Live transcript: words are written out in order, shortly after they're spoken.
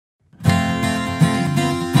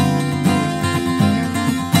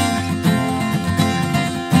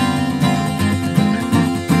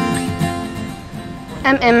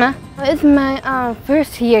I'm Emma. It's my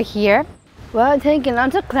first year here. Well, I'm taking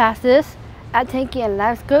lots of classes. I'm taking a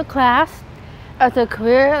life skill class, also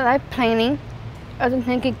career life planning, also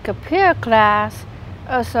taking computer class,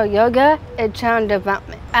 also yoga and child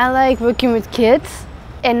development. I like working with kids,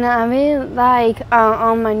 and I really like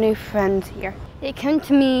all my new friends here. They come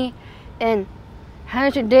to me and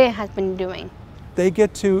how's your day has been doing. They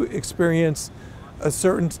get to experience a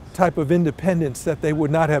certain type of independence that they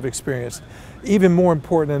would not have experienced. Even more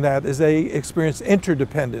important than that is they experience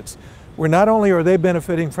interdependence, where not only are they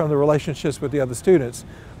benefiting from the relationships with the other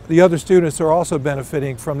students are also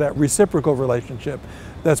benefiting from that reciprocal relationship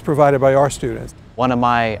that's provided by our students. One of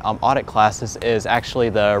my audit classes is actually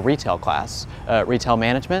the retail class, retail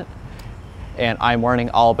management, and I'm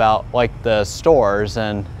learning all about like the stores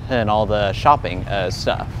and all the shopping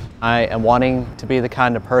stuff. I am wanting to be the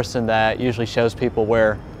kind of person that usually shows people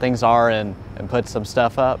where things are and puts some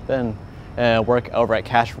stuff up and work over at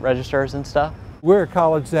cash registers and stuff. We're a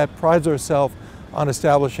college that prides ourselves on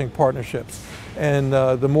establishing partnerships, and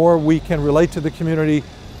the more we can relate to the community,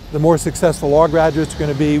 the more successful our graduates are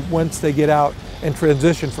going to be once they get out and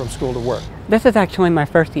transition from school to work. This is actually my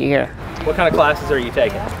first year. What kind of classes are you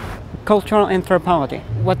taking? Cultural anthropology,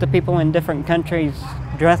 what the people in different countries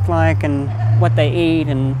dress like and what they eat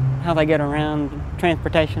and how they get around,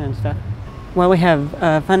 transportation and stuff. Well, we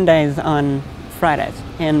have fun days on Fridays,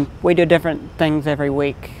 and we do different things every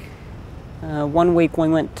week. One week we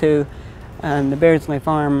went to the Beardsley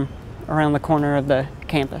Farm around the corner of the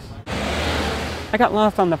campus. I got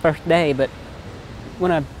lost on the first day, but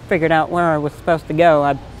when I figured out where I was supposed to go,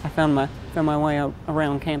 I found my way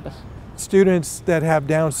around campus. Students that have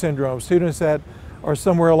Down syndrome, students that are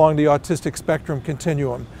somewhere along the autistic spectrum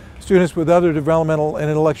continuum, students with other developmental and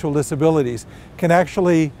intellectual disabilities can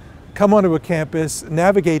actually come onto a campus,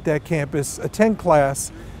 navigate that campus, attend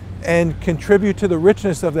class, and contribute to the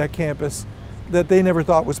richness of that campus that they never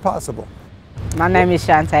thought was possible. My name is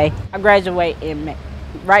Shantae. I graduate in May.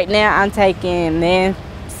 Right now I'm taking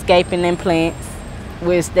landscaping and plants,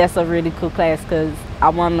 which that's a really cool class because I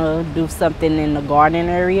want to do something in the garden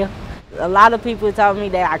area. A lot of people told me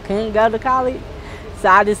that I couldn't go to college, so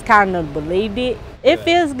I just kind of believed it. It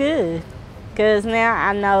feels good because now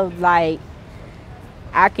I know like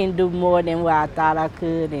I can do more than what I thought I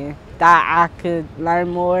could, and thought I could learn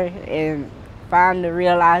more and finally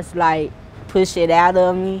realize like push it out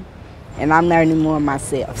of me, and I'm learning more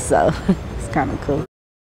myself, so it's kind of cool.